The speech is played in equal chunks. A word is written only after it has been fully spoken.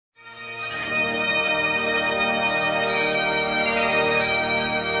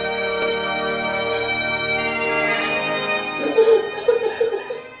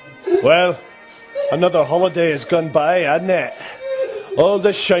Well, another holiday has gone by, hasn't it? All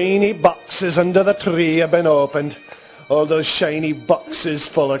the shiny boxes under the tree have been opened. All those shiny boxes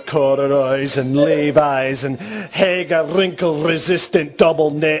full of corduroys and Levi's and Hager wrinkle-resistant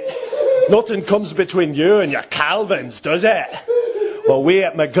double knit. Nothing comes between you and your Calvins, does it? Well, we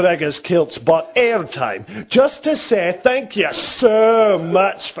at MacGregors Kilts bought airtime just to say thank you so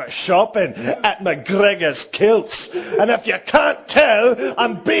much for shopping at MacGregors Kilts. And if you can't tell,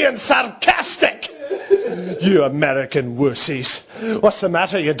 I'm being sarcastic. You American wussies. What's the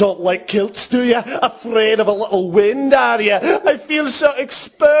matter? You don't like kilts, do you? Afraid of a little wind, are you? I feel so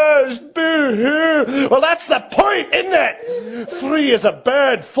exposed. Boo-hoo. Well, that's the point, isn't it? Free as a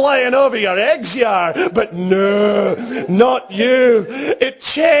bird flying over your eggs you are. But no, not you. It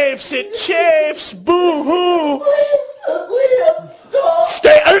chafes, boo-hoo. Liam, stop.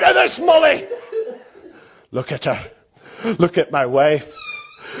 Stay out of this, Molly. Look at her. Look at my wife.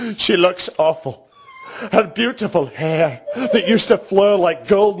 She looks awful. Her beautiful hair that used to flow like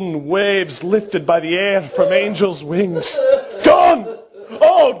golden waves lifted by the air from angels' wings. Gone!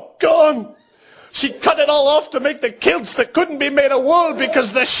 Oh, gone! She cut it all off to make the kilts that couldn't be made of wool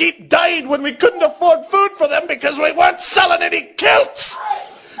because the sheep died when we couldn't afford food for them because we weren't selling any kilts!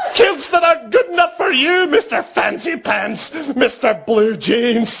 Kilts that aren't good enough for you, Mr. Fancy Pants, Mr. Blue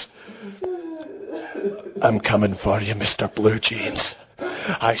Jeans. I'm coming for you, Mr. Blue Jeans.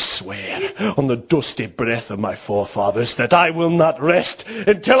 I swear on the dusty breath of my forefathers that I will not rest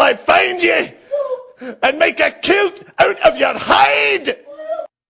until I find you and make a kilt out of your hide!